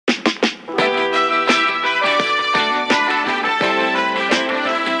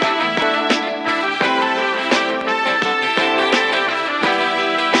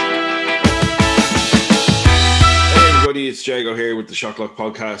the Shocklock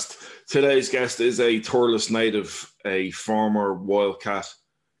podcast. Today's guest is a Thurles native, a former Wildcat,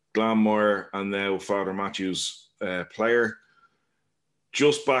 Glanmire, and now Father Matthew's player.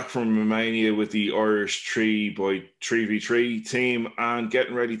 Just back from Romania with the Irish 3x3 team and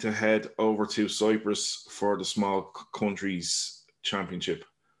getting ready to head over to Cyprus for the Small Countries Championship.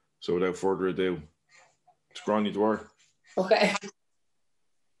 So without further ado, it's Grainne Dwyer. Okay.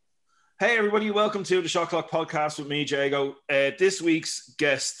 Hey everybody, welcome to the Shocklock podcast with me, Jago. This week's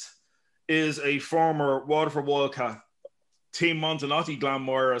guest is a former Waterford Wildcat, Team Montenotte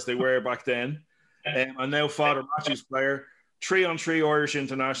Glanmire as they were back then, and now Father Matthew's player, 3x3 Irish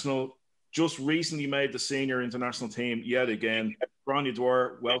international, just recently made the senior international team yet again. Grainne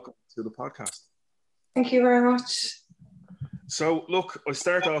Dwyer, welcome to the podcast. Thank you very much. So look, I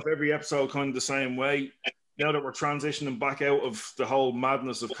start off every episode kind of the same way. Now that we're transitioning back out of the whole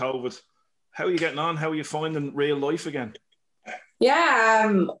madness of COVID, how are you getting on? How are you finding real life again?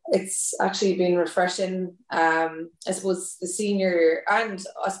 Yeah, it's actually been refreshing. I suppose the senior and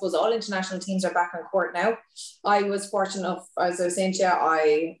I suppose all international teams are back on court now. I was fortunate enough, as I was saying to you,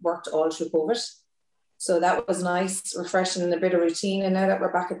 I worked all through COVID. So that was nice, refreshing and a bit of routine. And now that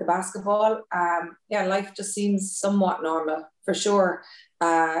we're back at the basketball, life just seems somewhat normal for sure.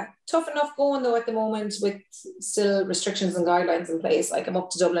 Tough enough going though at the moment with still restrictions and guidelines in place. Like I'm up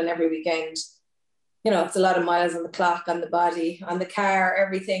to Dublin every weekend. You know, it's a lot of miles on the clock, on the body, on the car,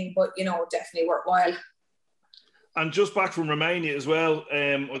 everything, but you know, definitely worthwhile. And just back from Romania as well,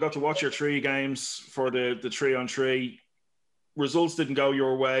 I got to watch your 3 games for the 3x3. Results didn't go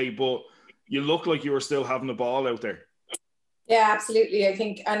your way, but you look like you were still having the ball out there. Yeah, absolutely. I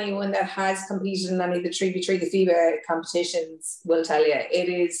think anyone that has competed in any of the 3x3, the FIBA competitions will tell you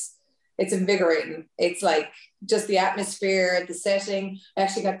it's invigorating. It's like just the atmosphere, the setting. I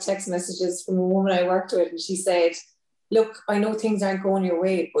actually got text messages from a woman I worked with and she said, look, I know things aren't going your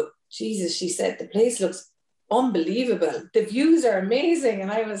way, but Jesus, she said, the place looks unbelievable. The views are amazing.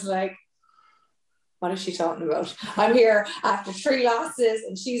 And I was like, what is she talking about? I'm here after 3 losses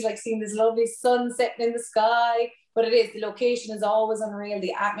and she's like seeing this lovely sun setting in the sky. But it is, the location is always unreal,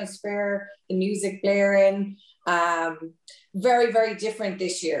 the atmosphere, the music blaring. Very, very different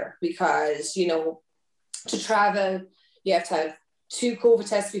this year because, you know, to travel, you have to have 2 COVID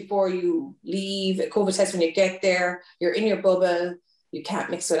tests before you leave, a COVID test when you get there, you're in your bubble, you can't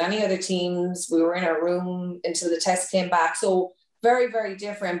mix with any other teams. We were in our room until the test came back. So very, very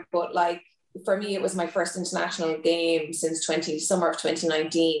different. But like, for me, it was my first international game since summer of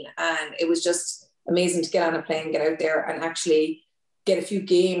 2019. And it was just amazing to get on a plane, get out there and actually get a few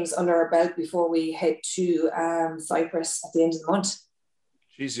games under our belt before we head to Cyprus at the end of the month.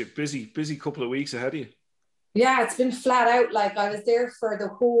 Jeez, you're busy couple of weeks ahead of you. Yeah, it's been flat out. Like I was there for the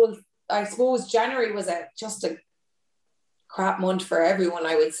whole, I suppose January was just a crap month for everyone,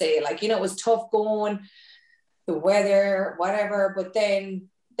 I would say. Like, you know, it was tough going, the weather, whatever, but then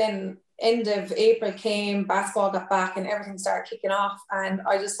end of April came, basketball got back and everything started kicking off and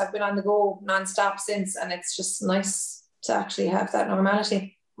I just have been on the go non-stop since and it's just nice to actually have that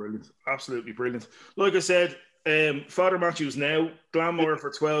normality. Brilliant. Absolutely brilliant. Like I said, Father Matthew's now, Glanmire for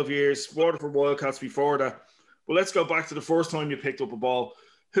 12 years, Waterford Wildcats before that. But let's go back to the first time you picked up a ball.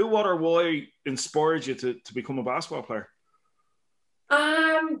 Who, what or why inspired you to become a basketball player?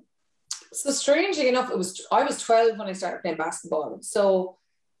 So strangely enough, I was 12 when I started playing basketball. So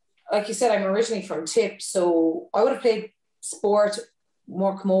like you said, I'm originally from Tip, so I would have played sport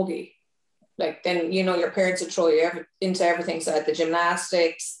more camogie. Like then, you know, your parents would throw you into everything. So the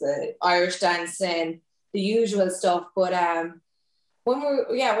gymnastics, the Irish dancing, the usual stuff. But when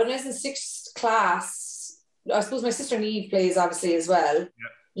I was in 6th class, I suppose my sister Neve plays obviously as well. Yeah.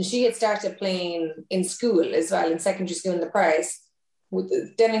 And she had started playing in school as well, in secondary school in the Price.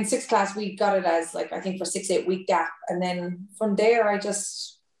 Then in 6th class, we got it as like, I think for 6-8 week gap. And then from there, I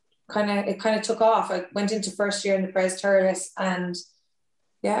just it kind of took off. I went into first year in the Pres Thurles and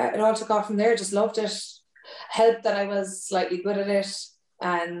yeah, it all took off from there. Just loved it. Helped that I was slightly good at it.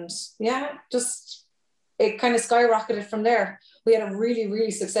 And yeah, just it kind of skyrocketed from there. We had a really,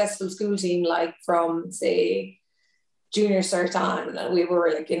 really successful school team, like from say junior cert on. And we were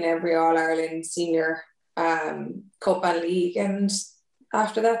like in every All-Ireland senior cup and league. And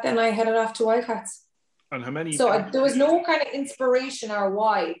after that, then I headed off to Wildcats. And how many? So there was no kind of inspiration or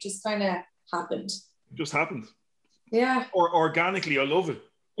why. It just kind of happened. It just happened. Yeah. Or organically, I love it.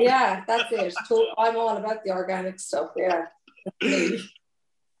 Yeah, that's it. I'm all about the organic stuff. Yeah.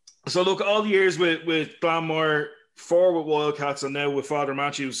 So look, all the years with Glanmire, 4 with Wildcats, and now with Father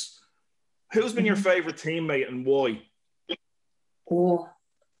Matthews, who's been your favourite teammate and why? Oh.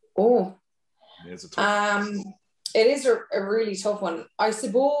 Yeah, it's a tough it is a really tough one. I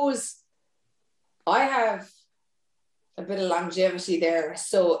suppose I have a bit of longevity there,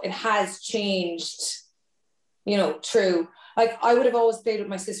 so it has changed, you know, through, like, I would have always played with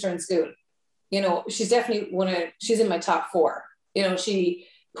my sister in school. You know, she's definitely she's in my top four. You know, she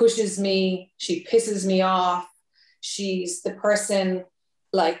pushes me, she pisses me off. She's the person,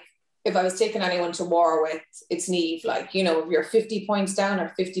 like, if I was taking anyone to war with, it's Niamh. Like, you know, if you're 50 points down or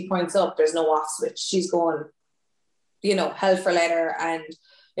 50 points up, there's no off switch. She's going, you know, hell for leather, and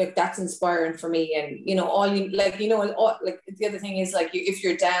like that's inspiring for me. And you know, all you like, you know, like the other thing is, like, if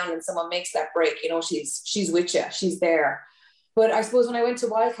you're down and someone makes that break, you know, she's with you, she's there. But I suppose when I went to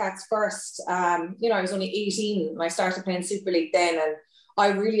Wildcats first, you know, I was only 18 and I started playing Super League then, and I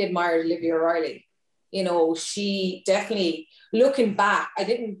really admired Olivia O'Reilly. You know, she definitely, looking back, I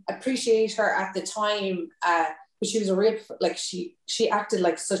didn't appreciate her at the time, but she was a real, like, she acted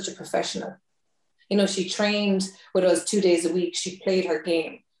like such a professional. You know, she trained with us 2 days a week. She played her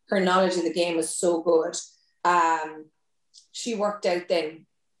game. Her knowledge of the game was so good. She worked out then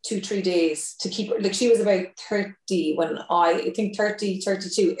 2-3 days to keep her, like, she was about 30 when I think 30,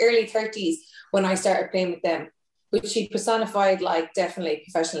 32, early 30s when I started playing with them. But she personified, like, definitely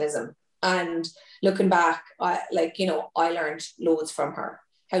professionalism. And looking back, like, you know, I learned loads from her,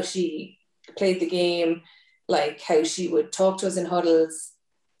 how she played the game, like how she would talk to us in huddles.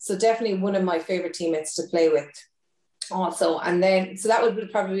 So definitely one of my favorite teammates to play with also. And then, so that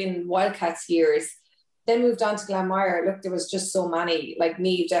would probably been Wildcats years. Then moved on to Glanmire. Look, there was just so many, like,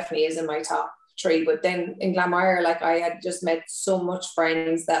 Niamh definitely is in my top three. But then in Glanmire, like, I had just met so much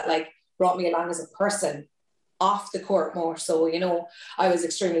friends that, like, brought me along as a person off the court more. So, you know, I was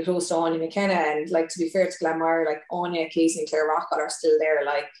extremely close to Anya McKenna, and, like, to be fair to Glanmire, like, Anya, Casey and Claire Rockall are still there,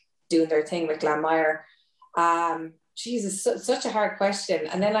 like, doing their thing with Glanmire. Jesus, such a hard question.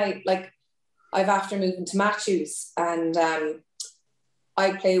 And then I've after moving to Matthews, and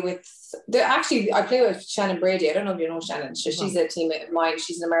I play with Shannon Brady. I don't know if you know Shannon. She's a teammate of mine.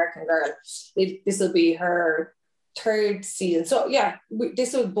 She's an American girl. This will be her third season. So yeah,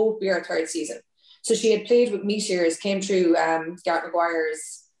 this will both be our third season. So she had played with Meteors, came through Garrett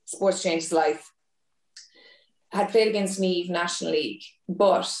Maguire's Sports Changes Life, had played against me National League,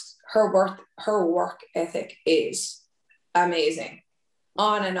 but her work ethic is amazing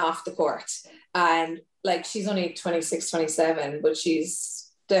on and off the court. And, like, she's only 26, 27, but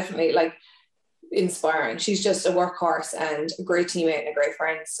she's definitely, like, inspiring. She's just a workhorse and a great teammate and a great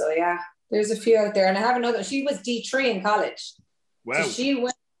friend. So yeah, there's a few out there. And I have another, she was D3 in college. Wow. So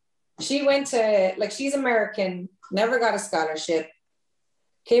she went to, like, she's American, never got a scholarship,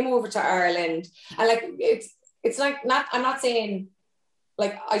 came over to Ireland. And, like, it's like, I'm not saying,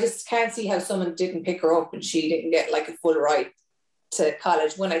 like, I just can't see how someone didn't pick her up and she didn't get, like, a full ride to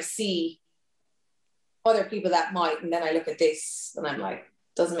college when I see other people that might. And then I look at this and I'm like,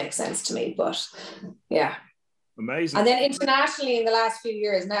 doesn't make sense to me. But yeah. Amazing. And then internationally in the last few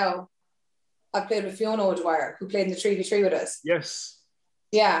years now, I've played with Fiona Dwyer, who played in the 3x3 with us. Yes.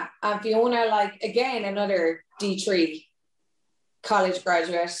 Yeah. And Fiona, like, again, another D3 college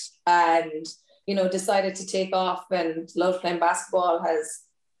graduate, and, you know, decided to take off and loved playing basketball, has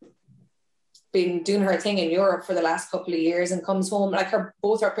been doing her thing in Europe for the last couple of years, and comes home, like,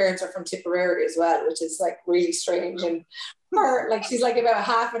 both her parents are from Tipperary as well, which is, like, really strange. And her, like, she's, like, about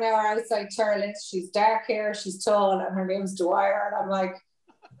half an hour outside Thurles. She's dark hair, she's tall, and her name's Dwyer. And I'm like,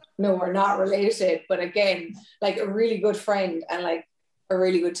 no, we're not related. But again, like, a really good friend and, like, a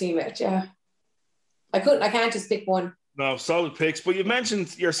really good teammate. Yeah. I can't just pick one. No, solid picks. But you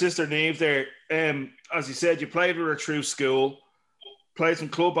mentioned your sister Niamh there. As you said, you played with her through school, played some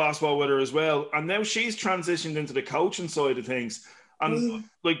club basketball with her as well, and now she's transitioned into the coaching side of things. And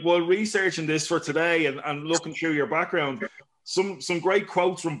like, while researching this for today and looking through your background, some great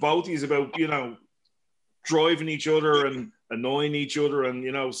quotes from both of you about, you know, driving each other and annoying each other, and,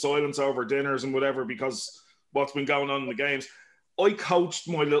 you know, silence over dinners and whatever because what's been going on in the games. I coached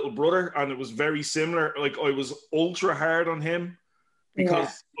my little brother, and it was very similar. Like, I was ultra hard on him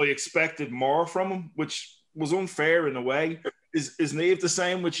because I expected more from him, which was unfair in a way. Is Niamh the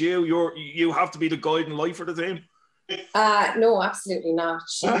same with you? You have to be the guiding light for the team. No, absolutely not.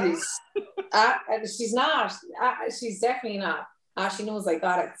 She's she's not. She's definitely not. She knows I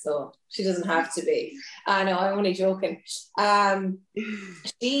got it, so she doesn't have to be. No, I'm only joking.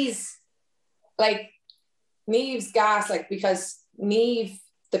 She's like, Niamh's gas, like, because Niamh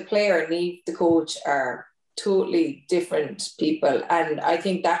the player and Niamh the coach are totally different people, and I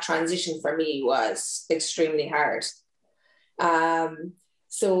think that transition for me was extremely hard.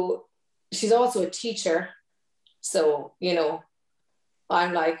 So she's also a teacher, so, you know,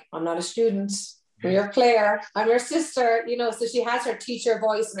 I'm like, I'm not a student, I'm your player. I'm your sister, you know, so she has her teacher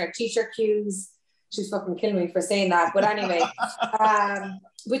voice and her teacher cues. She's fucking killing me for saying that. But anyway,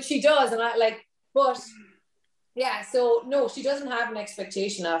 but she does. And I like, but yeah, so no, she doesn't have an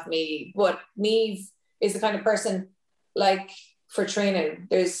expectation of me. But Neve is the kind of person, like, for training,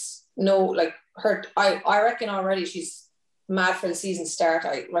 there's no, like, her, I reckon already she's mad for the season start.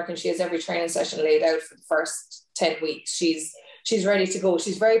 I reckon she has every training session laid out for the first 10 weeks. She's ready to go.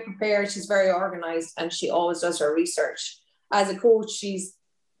 She's very prepared. She's very organized, and she always does her research. As a coach, she's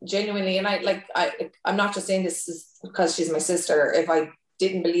genuinely, and I'm not just saying this because she's my sister. If I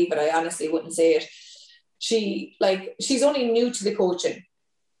didn't believe it, I honestly wouldn't say it. She's only new to the coaching,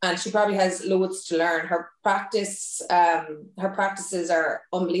 and she probably has loads to learn. Her practices are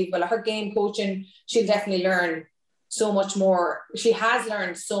unbelievable. Her game coaching, she'll definitely learn so much more. She has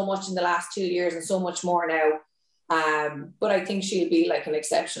learned so much in the last 2 years and so much more now. But I think she'll be like an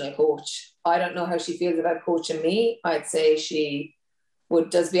exceptional coach. I don't know how she feels about coaching me. I'd say she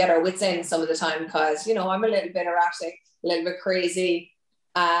would just be at her wit's end some of the time because, you know, I'm a little bit erratic, a little bit crazy.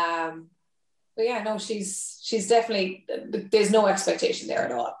 But yeah, no, she's definitely, there's no expectation there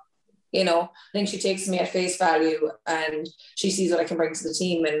at all. You know, I think she takes me at face value and she sees what I can bring to the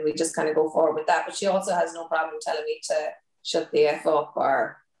team, and we just kind of go forward with that. But she also has no problem telling me to shut the F up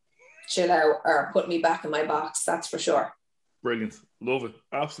or chill out or put me back in my box. That's for sure. Brilliant. Love it.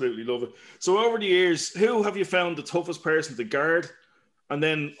 Absolutely love it. So over the years, who have you found the toughest person to guard? And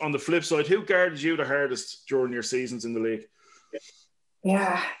then on the flip side, who guarded you the hardest during your seasons in the league?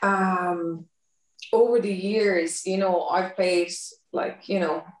 Yeah. Over the years, you know, I've played, like, you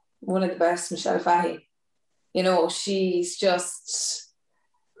know, one of the best, Michelle Fahey. You know, she's just,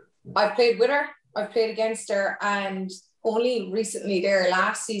 I've played with her, I've played against her, and only recently there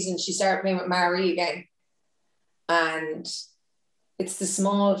last season she started playing with Marie again. And it's the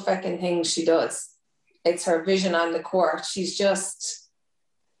small fucking things she does. It's her vision on the court. She's just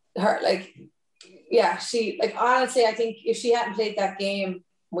her, like, yeah, she, like, honestly, I think if she hadn't played that game,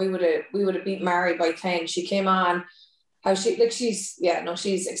 we would have beat Marie by 10. She came on, how she, like, she's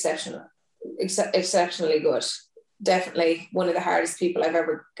exceptional, exceptionally good. Definitely one of the hardest people I've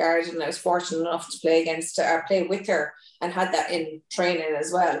ever guarded, and I was fortunate enough to play against her, or play with her, and had that in training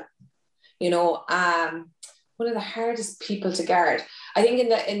as well. You know, one of the hardest people to guard. I think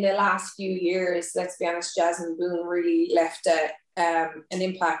in the last few years, let's be honest, Jasmine Boone really left an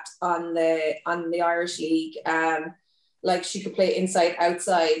impact on the Irish League. Like, she could play inside,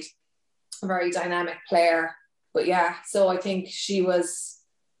 outside, very dynamic player. But yeah, so I think she was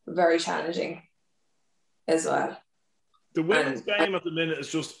very challenging as well. The women's game at the minute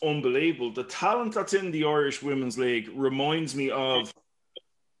is just unbelievable. The talent that's in the Irish Women's League reminds me of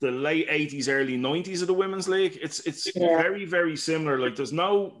the late 80s, early 90s of the Women's League. It's very, very similar. Like, there's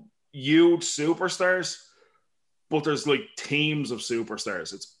no huge superstars, but there's like teams of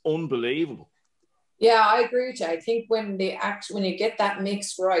superstars. It's unbelievable. Yeah, I agree with you. I think when you get that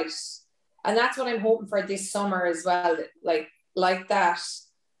mix right, and that's what I'm hoping for this summer as well, like that,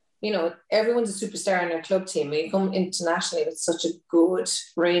 you know, everyone's a superstar in their club team. When you come internationally with such a good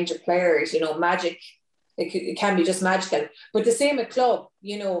range of players, you know, magic, it can be just magical. But the same at club,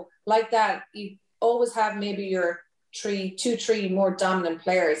 you know, like that, you always have maybe your two, three more dominant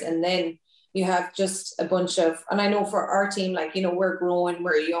players, and then you have just a bunch of, and I know for our team, like, you know, we're growing,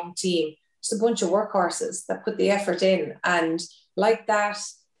 we're a young team, just a bunch of workhorses that put the effort in. And like that,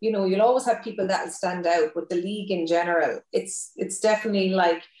 you know, you'll always have people that will stand out. But the league in general, it's definitely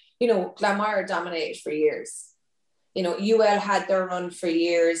like, you know, Glanmire dominated for years. You know, UL had their run for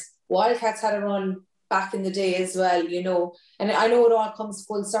years. Wildcats had a run back in the day as well, you know. And I know it all comes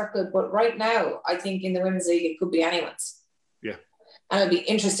full circle, but right now, I think in the Women's League, it could be anyone's. Yeah. And it'll be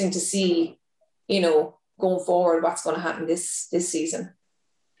interesting to see, you know, going forward, what's going to happen this season.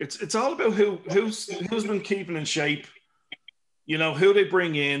 It's all about who's been keeping in shape, you know, who they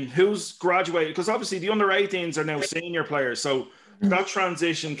bring in, who's graduated, because obviously the under 18s are now senior players. So that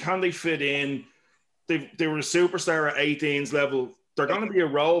transition, can they fit in? They were a superstar at 18s level. They're going to be a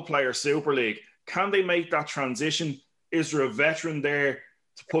role player Super League. Can they make that transition? Is there a veteran there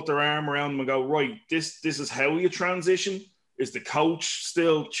to put their arm around them and go, right, this is how you transition? Is the coach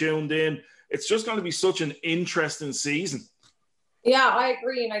still tuned in? It's just going to be such an interesting season. Yeah, I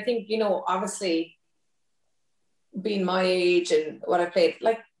agree. And I think, you know, obviously being my age and what I played,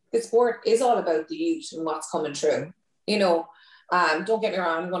 like, the sport is all about the youth and what's coming through. You know, don't get me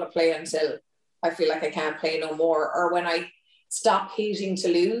wrong, I'm going to play until I feel like I can't play no more. Or when I stop hating to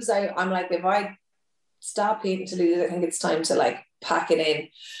lose, I'm like, if I stop hating to lose, I think it's time to, like, pack it in.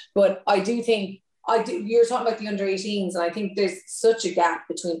 But I do think You're talking about the under 18s, and I think there's such a gap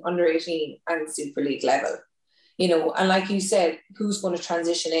between under 18 and Super League level, you know, and like you said, who's going to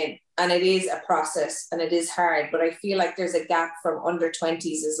transition in? And it is a process and it is hard, but I feel like there's a gap from under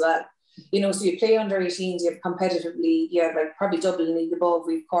 20s as well. You know, so you play under 18s, you have competitive league, you have like probably Dublin League above,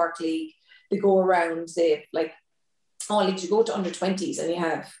 we've Cork League, they go around, say, like, all leagues, you go to under 20s and you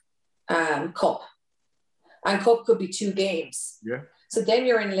have Cup. And Cup could be 2 games. Yeah. So then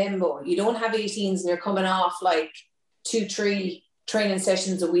you're in limbo. You don't have 18s and you're coming off like 2-3 training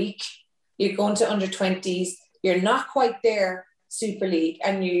sessions a week. You're going to under 20s. You're not quite there, Super League,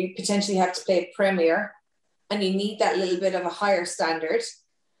 and you potentially have to play Premier, and you need that little bit of a higher standard.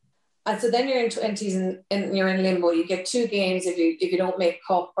 And so then you're in 20s and you're in limbo. You get 2 games if you don't make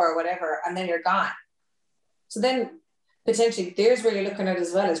Cup or whatever, and then you're gone. So then potentially there's where you're looking at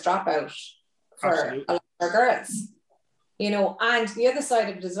as well as dropout for Absolutely. a lot of girls. You know, and the other side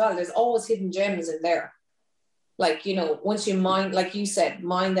of it as well, there's always hidden gems in there. Like, you know, once you mind, like you said,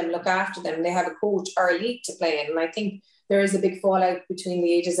 mind them, look after them, they have a coach or a league to play in. And I think there is a big fallout between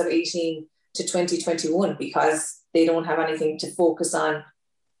the ages of 18 to 2021 because they don't have anything to focus on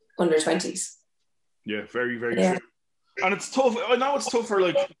under 20s. Yeah, very, very true. And it's tough. I know it's tough for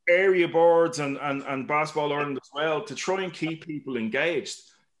like area boards and Basketball Ireland as well to try and keep people engaged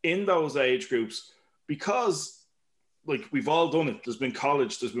in those age groups because, like, we've all done it. There's been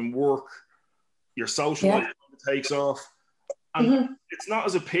college, there's been work, your social life takes off. And it's not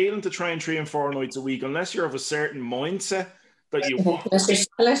as appealing to train 3 and 4 nights a week unless you're of a certain mindset that you want. Unless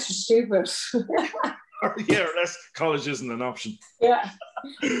you're stupid. Unless college isn't an option. Yeah.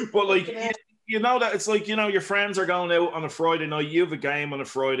 But like, you know that it's like, you know, your friends are going out on a Friday night, you have a game on a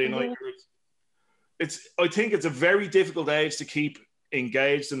Friday night. I think it's a very difficult age to keep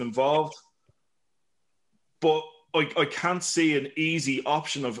engaged and involved. But I can't see an easy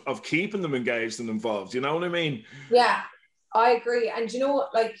option of keeping them engaged and involved. You know what I mean? Yeah, I agree. And you know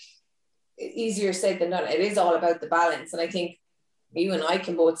what, like, easier said than done. It is all about the balance. And I think you and I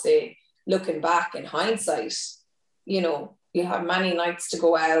can both say, looking back in hindsight, you know, you have many nights to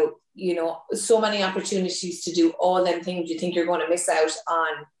go out, you know, so many opportunities to do all them things you think you're going to miss out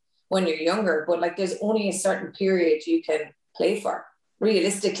on when you're younger. But like, there's only a certain period you can play for,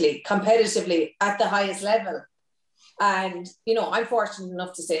 realistically, competitively, at the highest level. And, you know, I'm fortunate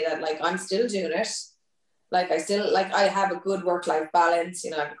enough to say that, like, I'm still doing it. Like, I have a good work-life balance,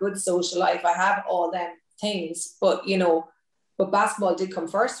 you know, I have a good social life. I have all them things, but, you know, but basketball did come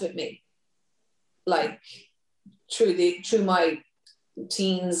first with me. Like, through my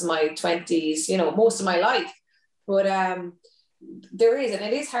teens, my 20s, you know, most of my life. But there is, and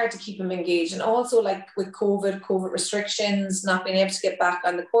it is hard to keep them engaged. And also, like, with COVID restrictions, not being able to get back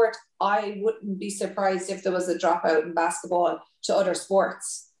on the court, I wouldn't be surprised if there was a dropout in basketball to other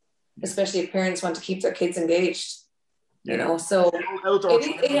sports, especially if parents want to keep their kids engaged. You know, so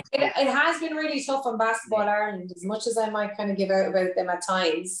it has been really tough on Basketball Ireland. As much as I might kind of give out about them at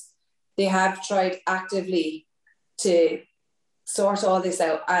times, they have tried actively to sort all this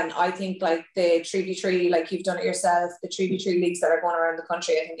out. And I think, like, the 3v3, like you've done it yourself, the 3v3 leagues that are going around the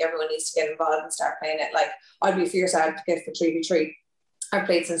country, I think everyone needs to get involved and start playing it. Like, I'd be a fierce advocate for 3v3. I've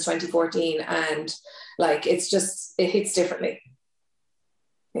played since 2014, and like, it's just, it hits differently.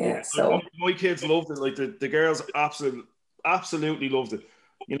 Yeah, so my kids loved it. Like, the girls absolutely loved it.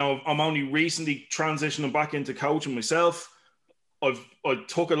 You know, I'm only recently transitioning back into coaching myself. I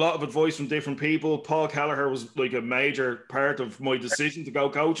took a lot of advice from different people. Paul Kelleher was like a major part of my decision to go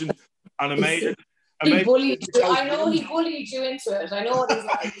coaching, and he bullied you. I know he bullied you into it. I know what he's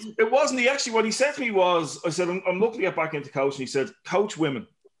like. It wasn't. He actually, what he said to me was, I said, I'm looking to get back into coaching. He said, coach women.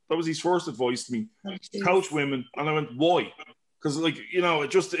 That was his first advice to me. Coach women. And I went, why? Because, like, you know,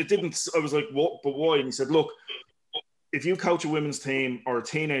 it didn't, I was like, what, but why? And he said, look, if you coach a women's team or a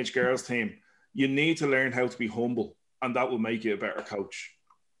teenage girls team, you need to learn how to be humble, and that will make you a better coach.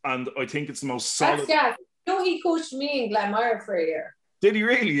 And I think it's the most solid. You know, he coached me in Glanmire for a year. Did he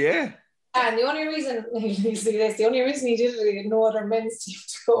really? Yeah. And the only reason, you see this, the only reason he did it, he had no other men's team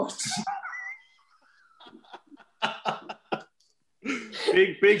to coach.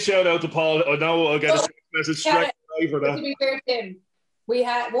 big shout out to Paul. I know I'll get a message straight away for that. To be fair to him, we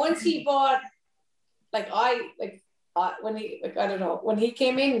had, once he bought, when he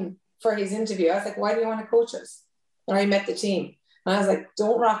came in for his interview, I was like, why do you want to coach us? Or he met the team. And I was like,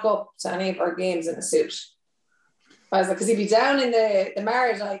 don't rock up to any of our games in a suit. I was like, because he'd be down in the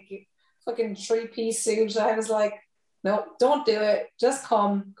marriage, like, fucking 3-piece suit. I was like, no, don't do it. Just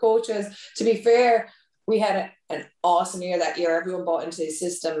come, coaches. To be fair, we had an awesome year that year. Everyone bought into the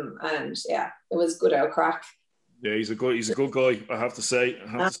system, and yeah, it was good out crack. Yeah, he's a good guy. I have to say,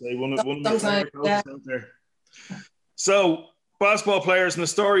 one of my favorite coaches out there. So, basketball players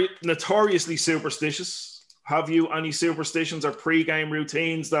notoriously superstitious. Have you any superstitions or pre-game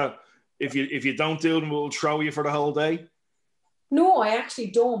routines that if you don't do them, will throw you for the whole day? No, I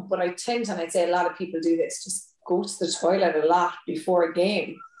actually don't, but I tend to, and I'd say a lot of people do this, just go to the toilet a lot before a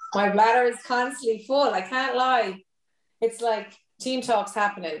game. My bladder is constantly full. I can't lie. It's like team talks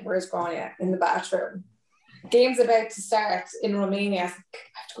happening. Where's Grainne? In the bathroom. Game's about to start in Romania. I have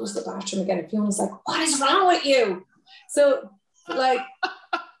to go to the bathroom again. And Fiona's like, what is wrong with you? So, like,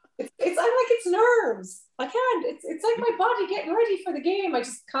 I'm like, it's nerves. I can't. It's like my body getting ready for the game. I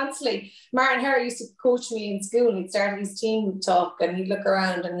just constantly. Martin Harry used to coach me in school. He'd start his team talk and he'd look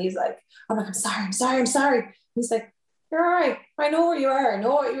around and he's like, I'm like, I'm sorry. He's like, you're all right. I know where you are. I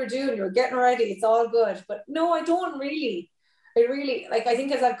know what you were doing. You were getting ready. It's all good. But no, I don't really. I really, like, I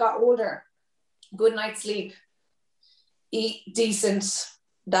think as I've got older, good night's sleep, eat decent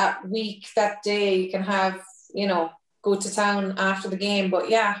that week, that day, you can have, go to town after the game. But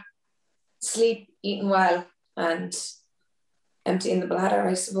yeah, sleep, eating well, and emptying the bladder,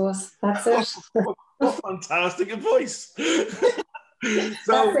 I suppose. That's it. Fantastic advice. That's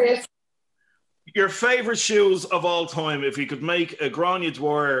So, it. your favourite shoes of all time, if you could make a Grainne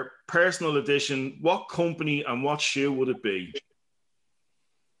Dwyer personal edition, what company and what shoe would it be?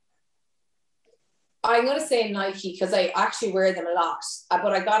 I'm going to say Nike because I actually wear them a lot.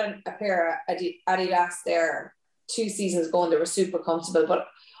 But I got a pair of Adidas there 2 seasons ago and they were super comfortable. But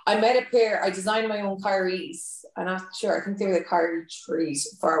I made a pair, I designed my own Kyrie's. I'm not sure, I think they were the Kyrie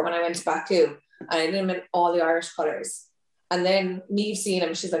trees for when I went to Baku. And I did them in all the Irish colours. And then Niamh seen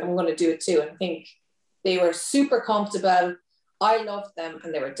them, she's like, I'm going to do it too. And I think they were super comfortable. I loved them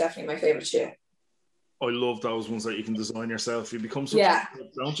and they were definitely my favourite shoe. I love those ones that you can design yourself. You become such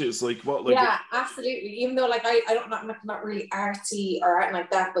don't you? It's like what? Like yeah, absolutely. Even though like I'm not really arty or anything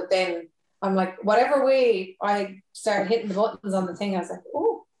like that, but then I'm like, whatever way I started hitting the buttons on the thing, I was like,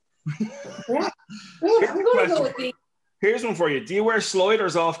 oh, yeah. I'm going to go with these. Here's one for you. Do you wear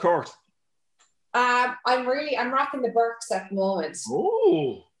sliders off court? I'm rocking the Birks at the moment.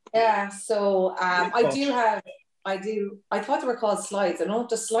 Oh. Yeah, so I do. I thought they were called slides. I don't know if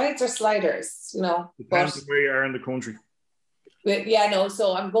the slides or sliders, Depends on where you are in the country. But yeah, no,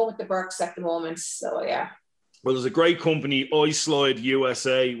 so I'm going with the Birks at the moment. So yeah. Well, there's a great company, iSlide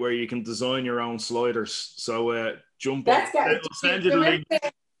USA, where you can design your own sliders. So jump on. I'll send you the link.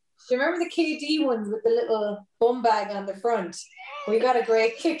 Do you remember the KD ones with the little bum bag on the front? We got a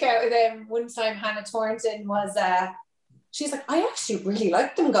great kick out of them. One time Hannah Torrington was she's like, I actually really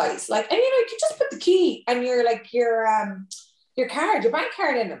like them guys. Like, and you could just put the key and your bank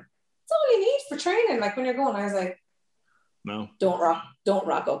card in them. That's all you need for training. Like when you're going, I was like, no, don't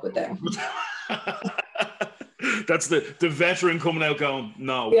rock up with them. That's the veteran coming out going,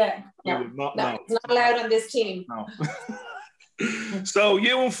 no. Yeah, no, it's not allowed on this team. No. So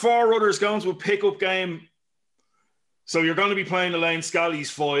you and 4 others going to a pickup game. So you're going to be playing Elaine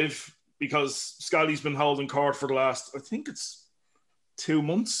Scally's 5 because Scally's been holding court for the last, I think it's 2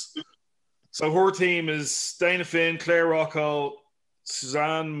 months. So her team is Dana Finn, Claire Rockall,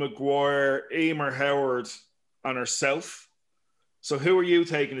 Suzanne McGuire, Emer Howard, and herself. So who are you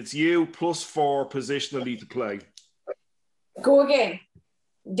taking? It's you plus 4 positionally to play. Go again.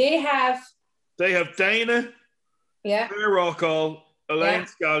 They have Dana, Claire Rockall, Elaine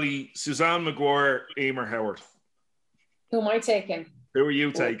Scally, Suzanne McGuire, Emer Howard. Who am I taking? Who are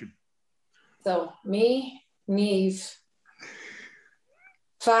you taking? So me, Niamh,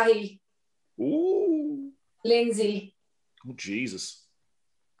 Fahy, Lindsay. Oh Jesus!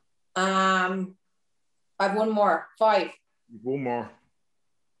 I've one more. 5. One more.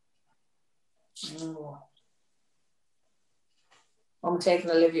 Oh. I'm taking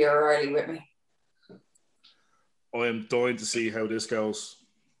Olivia O'Reilly with me. I am dying to see how this goes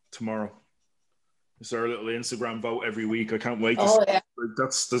tomorrow. Is there a little Instagram vote every week? I can't wait to see. Yeah.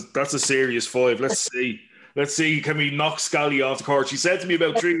 That's a serious 5. Let's see. Can we knock Scally off the court? She said to me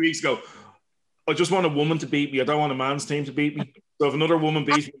about 3 weeks ago, I just want a woman to beat me. I don't want a man's team to beat me. So if another woman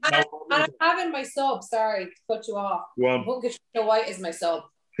beats me... I'm having my sub. Sorry to cut you off. Go on. I'm putting Katrina White as my sub.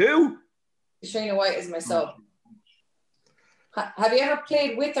 Who? Katrina White is my sub. Have you ever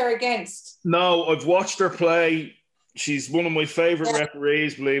played with or against? No, I've watched her play. She's one of my favourite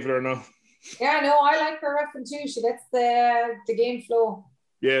referees, believe it or not. Yeah, no, I like her referee too. She lets the game flow.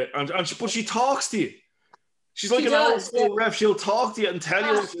 Yeah, but she talks to you. She's like an old school ref. She'll talk to you and tell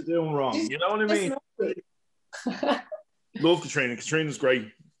you what you're doing wrong. You know what I mean? Love Katrina. Katrina's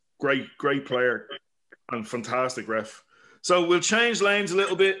great player and fantastic ref. So we'll change lanes a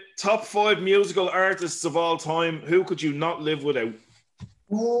little bit. Top 5 musical artists of all time. Who could you not live without?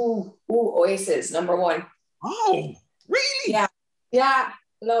 Ooh, Oasis, number 1. Oh, really? Yeah,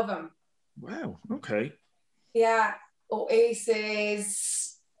 love him. Wow, okay. Yeah,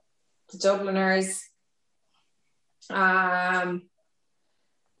 Oasis, the Dubliners. Top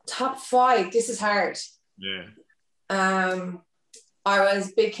 5, this is hard. Yeah. I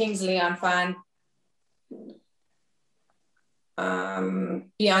was big Kings Leon fan.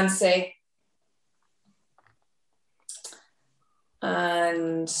 Beyonce.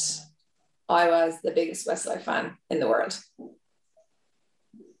 And I was the biggest Westlife fan in the world.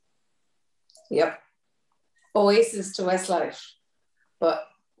 Yep. Oasis to Westlife. But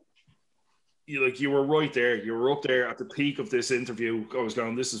you were right there. You were up there at the peak of this interview. I was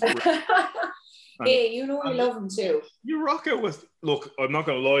going, this is brilliant. Hey, you know you love them too. You rock out with. Look, I'm not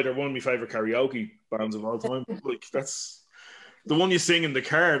going to lie. They're one of my favorite karaoke bands of all time. Like that's the one you sing in the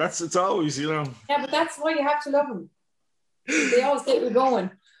car. It's always, Yeah, but that's why you have to love them. They always get you going.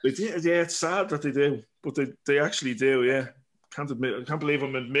 They do, yeah. It's sad that they do, but they actually do. Yeah, can't believe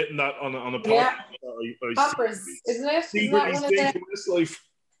I'm admitting that on a podcast. Yeah, Poppers, isn't it? Isn't that one of the...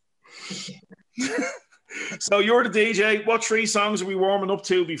 So you're the DJ. What 3 songs are we warming up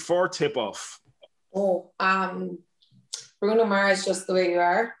to before tip off? Oh, Bruno Mars, Just the Way You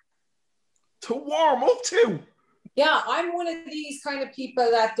Are. To warm up to? Yeah, I'm one of these kind of people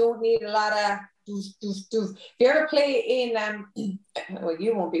that don't need a lot of doof. If you ever play in, well,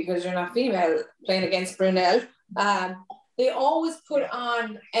 you won't because you're not female, playing against Brunel. They always put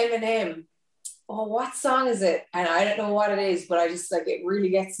on Eminem. Oh, what song is it? And I don't know what it is, but I just like it really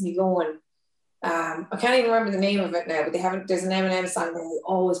gets me going. I can't even remember the name of it now, but there's an Eminem song that they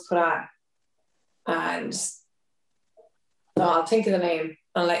always put on. And I'll think of the name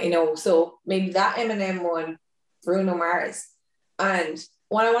and let you know. So maybe that Eminem one, Bruno Mars. And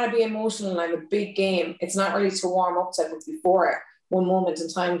when I want to be emotional and I'm a big game, it's not really to warm up to, but before it. One Moment in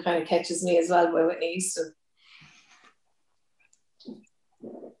Time kind of catches me as well by Whitney Houston.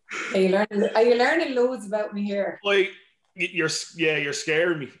 Are you learning loads about me here? Like you're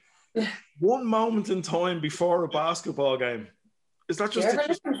scaring me. One moment in time before a basketball game. Is that just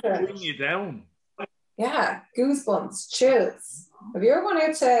to bring you down? Yeah, goosebumps, chills. If you're going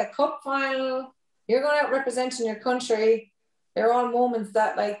out to a cup final, you're going out representing your country, they're all moments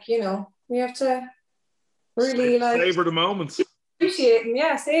that, like, you know, we have to really savor the moments. Appreciate them,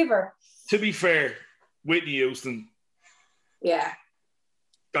 yeah, savor. To be fair, Whitney Houston. Yeah.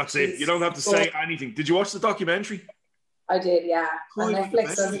 That's it. You don't have to say anything. Did you watch the documentary? I did, yeah. On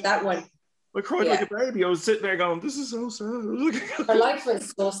Netflix does that one. I cried like a baby. I was sitting there going, this is so sad. Her life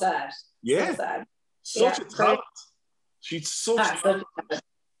was so sad. Yeah. So sad. Such a talent. She's such a talent.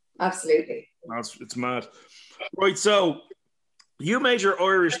 Absolutely. It's mad. Right, so you made your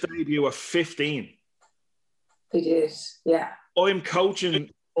Irish debut at 15. I did, yeah. I'm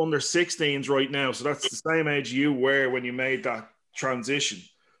coaching under 16s right now, so that's the same age you were when you made that transition.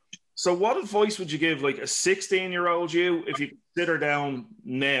 So what advice would you give like a 16-year-old you if you could sit her down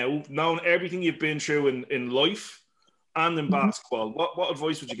now, knowing everything you've been through in life and in basketball? What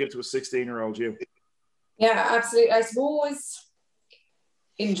advice would you give to a 16-year-old you? Yeah, absolutely. I suppose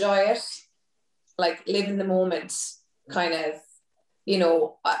enjoy it, like live in the moment, kind of, you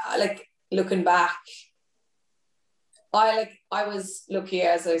know, I like looking back. I was lucky,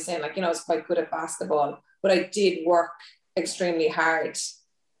 as I was saying, like, you know, I was quite good at basketball, but I did work extremely hard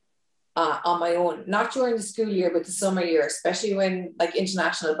on my own, not during the school year, but the summer year, especially when like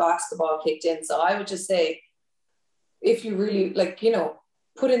international basketball kicked in. So I would just say, if you really like, you know,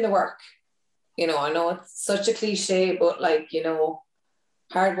 put in the work. You know, I know it's such a cliche, but like, you know,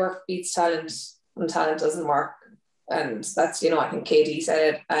 hard work beats talent and talent doesn't work. And that's, you know, I think KD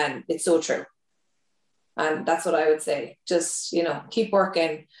said it and it's so true. And that's what I would say. Just, you know, keep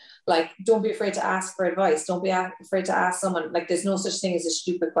working. Like, don't be afraid to ask for advice. Don't be afraid to ask someone. Like, there's no such thing as a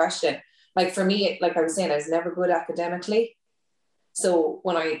stupid question. Like, for me, like I was saying, I was never good academically. So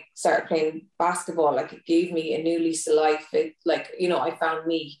when I started playing basketball, like, it gave me a new lease of life. It, like, you know, I found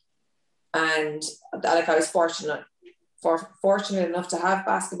me. And like, I was fortunate enough to have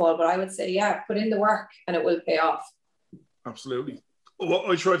basketball. But I would say, yeah, put in the work and it will pay off. Absolutely. What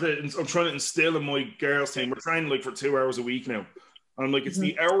I'm trying to instill in my girls' team, we're training like for 2 hours a week now. And I'm like, it's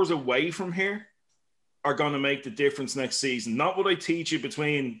the hours away from here are going to make the difference next season. Not what I teach you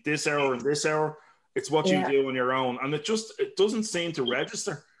between this hour and this hour. It's what you do on your own. And it doesn't seem to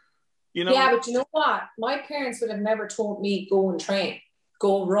register. You know? Yeah, but you know what? My parents would have never told me, go and train,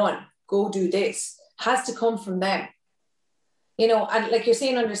 go run, go do this. It has to come from them. you know, and like you're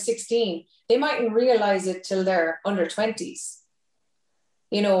saying, under 16, they mightn't realize it till they're under 20s,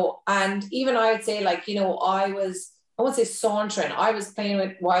 you know. And even I'd say, like, you know, I won't say sauntering. I was playing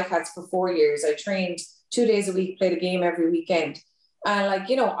with Wildcats for 4 years. I trained 2 days a week, played a game every weekend. And like,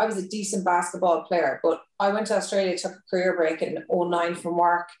 you know, I was a decent basketball player, but I went to Australia, took a career break in '09 from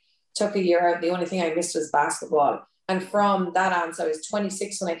work, took a year out. The only thing I missed was basketball. And from that on, so I was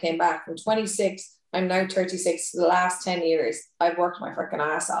 26 when I came back. From 26, I'm now 36. The last 10 years, I've worked my freaking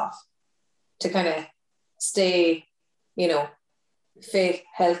ass off to kind of stay, you know, fit,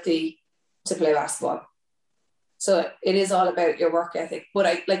 healthy, to play basketball. So it is all about your work ethic. But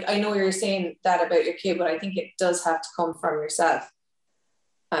I know you're saying that about your kid, but I think it does have to come from yourself.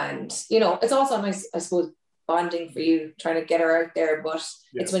 And, you know, it's also nice, I suppose, bonding for you, trying to get her out there. But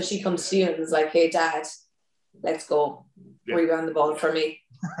it's when she comes to you and is like, hey, Dad, let's go. Rebound the ball for me.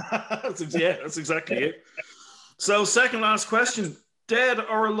 That's exactly it. So second last question, dead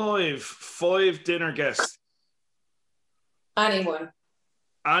or alive, 5 dinner guests? Anyone.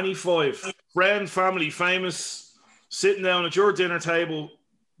 Any 5. Friend, family, famous, sitting down at your dinner table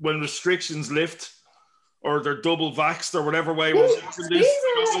when restrictions lift, or they're double vaxxed, or whatever way we're watching this.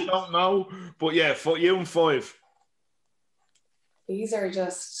 I don't know. But yeah, you and 5. These are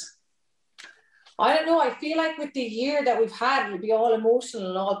just, I don't know. I feel like with the year that we've had, it'll be all emotional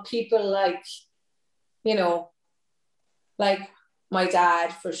and all people, like, you know, like my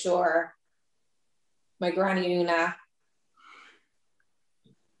dad for sure, my granny Una.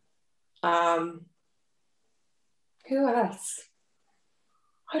 Who else?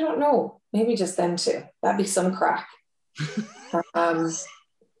 I don't know. Maybe just them two. That'd be some crack.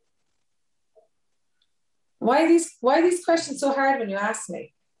 Why are these questions so hard when you ask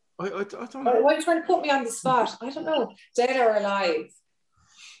me? I don't know. Why are you trying to put me on the spot? I don't know. Dead or alive?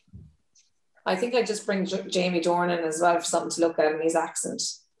 I think I just bring Jamie Dornan as well for something to look at in his accent.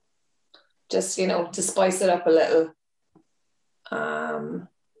 Just, you know, to spice it up a little.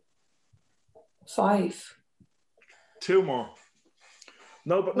 5. 2 more.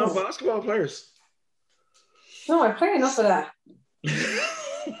 No basketball players. No, I play enough of that.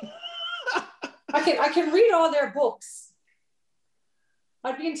 I can read all their books.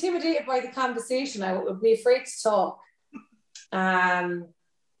 I'd be intimidated by the conversation. I would be afraid to talk.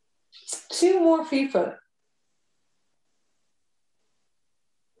 2 more people.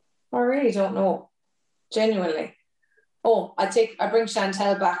 I really don't know. Genuinely. Oh, I bring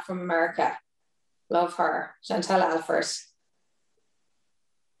Chantel back from America. Love her. Chantel Alford.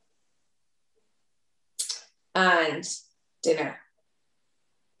 And dinner.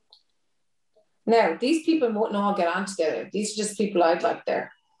 Now, these people won't all get on together. These are just people I'd like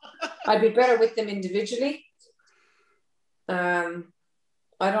there. I'd be better with them individually. I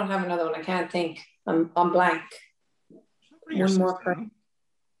don't have another one. I can't think. I'm blank. One more person.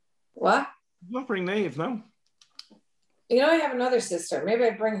 What? Not bring Nave, no. You know, I have another sister. Maybe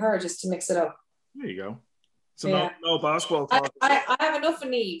I'd bring her just to mix it up. There you go. So no basketball talk. I have enough of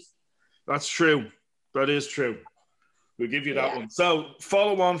Neve. That's true. That is true. We'll give you that one. So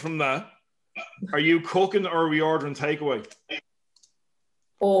follow on from that. Are you cooking or are we ordering takeaway?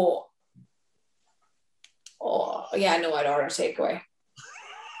 Oh yeah, no, I'd order takeaway.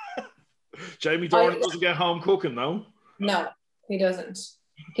 Jamie Dornan doesn't get home cooking, no? No, he doesn't.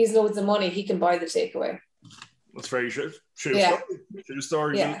 He's loads of money. He can buy the takeaway. That's very true. True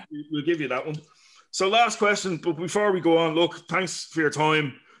story. Yeah. We'll give you that one. So last question, but before we go on, look, thanks for your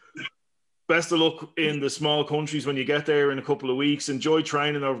time. Best of luck in the small countries when you get there in a couple of weeks. Enjoy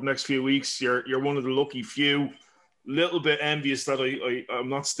training over the next few weeks. You're one of the lucky few. Little bit envious that I'm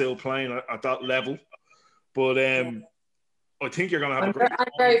not still playing at that level. But I think you're going to have a great time.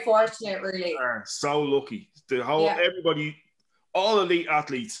 I'm very fortunate, really. So lucky. The whole, everybody, all elite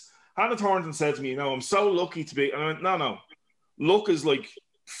athletes. Hannah Thornton said to me, I'm so lucky to be. And I went, no. Luck is like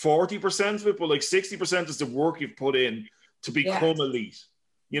 40% of it, but like 60% is the work you've put in to become elite.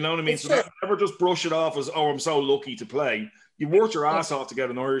 You know what I mean? It's so never just brush it off as, I'm so lucky to play. You worked your ass off to get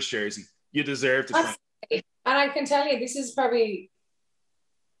an Irish jersey. You deserve to play. And I can tell you, this is probably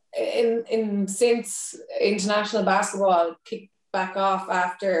since international basketball kicked back off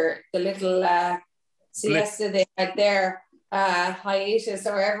after the little siesta they had there, hiatus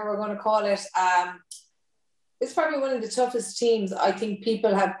or whatever we're going to call it. It's probably one of the toughest teams. I think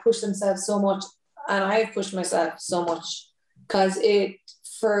people have pushed themselves so much, and I have pushed myself so much, because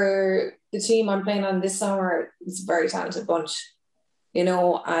for the team I'm playing on this summer, it's a very talented bunch,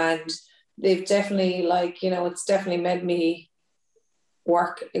 and they've definitely, it's definitely made me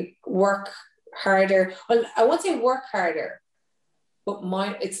work harder. Well, I won't say work harder, but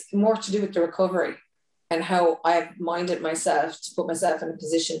it's more to do with the recovery. and how I've minded myself to put myself in a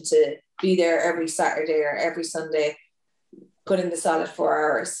position to be there every Saturday or every Sunday, put in the solid 4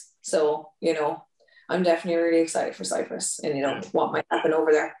 hours. So, you know, I'm definitely really excited for Cyprus and, you know, what might happen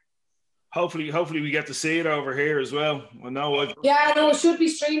over there. Hopefully we get to see it over here as well. Yeah, no, it should be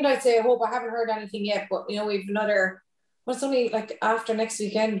streamed, I'd say. I hope. I haven't heard anything yet, but, you know, we've another, well, it's only like after next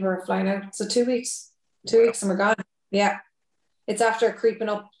weekend we're flying out. So 2 weeks. 2 weeks and we're gone. Yeah. It's after creeping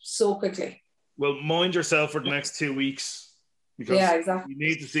up so quickly. Well, mind yourself for the next 2 weeks, because exactly. We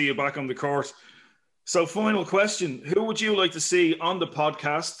need to see you back on the court. So, final question: who would you like to see on the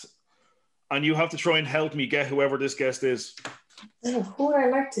podcast? And you have to try and help me get whoever this guest is. Oh, who would I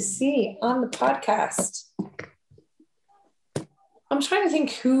like to see on the podcast? I'm trying to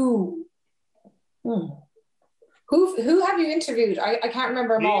think who. Who have you interviewed? I can't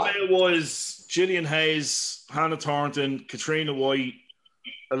remember them all. It was Gillian Hayes, Hannah Thornton, Katrina White,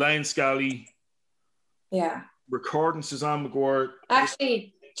 Elaine Scally. Yeah. Recording Suzanne McGuire.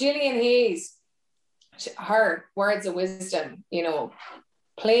 Actually, Gillian Hayes, her words of wisdom, you know,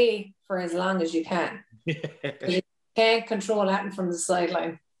 play for as long as you can. You can't control that from the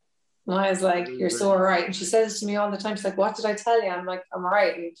sideline. And I was like, you're so all right. And she says to me all the time, she's like, what did I tell you? I'm like, I'm all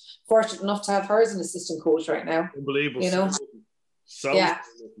right. And fortunate enough to have her as an assistant coach right now. Unbelievable. You know? So yeah.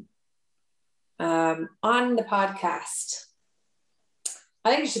 On the podcast,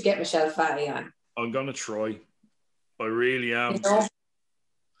 I think you should get Michelle Fatty on. I'm going to try. I really am. You know?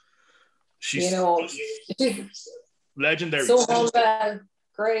 She's legendary. So humble,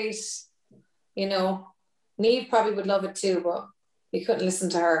 great. You know, Niamh probably would love it too, but you couldn't listen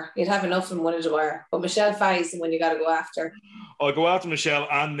to her. You'd have enough in Grainne Dwyer. But Michelle Fatty's the one you got to go after. I'll go after Michelle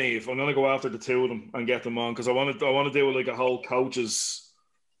and Niamh. I'm going to go after the two of them and get them on, because I want to do like a whole coaches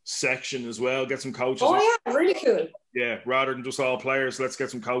section as well. Get some coaches. Oh yeah, really cool. Yeah, rather than just all players, let's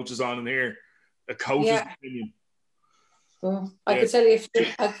get some coaches on in here. A coach's opinion. Well, I could tell you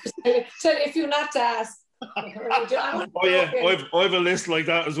if you not to ask. Oh yeah, I have a list like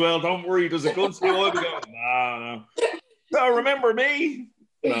that as well. Don't worry, there's a good few. I'll be going, no, remember me?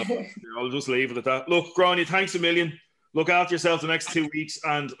 No, I'll just leave it at that. Look, Grainne, thanks a million. Look after yourself the next 2 weeks,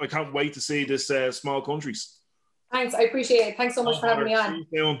 and I can't wait to see this small countries. Thanks, I appreciate it. Thanks so much for having me on.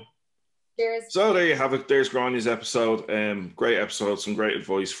 Cheers. So there you have it. There's Grainne's episode. Great episode, some great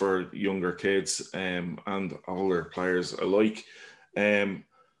advice for younger kids and older players alike.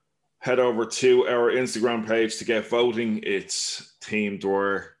 Head over to our Instagram page to get voting. It's Team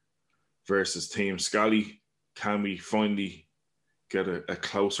Dwyer versus Team Scally. Can we finally get a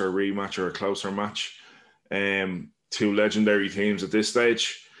closer rematch or a closer match? Two legendary teams at this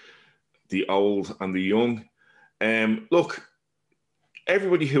stage, the old and the young. Look,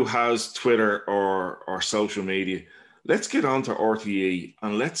 everybody who has Twitter or social media, let's get on to RTE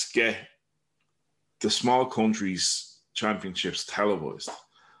and let's get the small countries championships televised.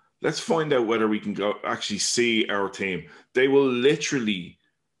 Let's find out whether we can go actually see our team. They will literally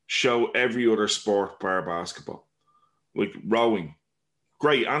show every other sport bar basketball. Like rowing.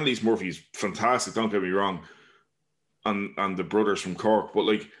 Great. Annalise Murphy's fantastic, don't get me wrong. And the brothers from Cork. But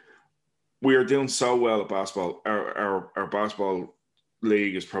like, we are doing so well at basketball. Our basketball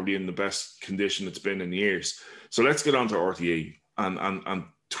league is probably in the best condition it's been in years. So let's get on to RTE and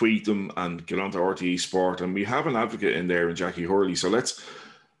tweet them and get on to RTE Sport. And we have an advocate in there in Jackie Hurley. So let's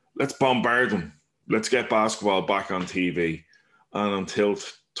bombard them. Let's get basketball back on TV. And until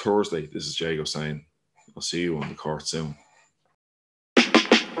Thursday, this is Jago saying, I'll see you on the court soon.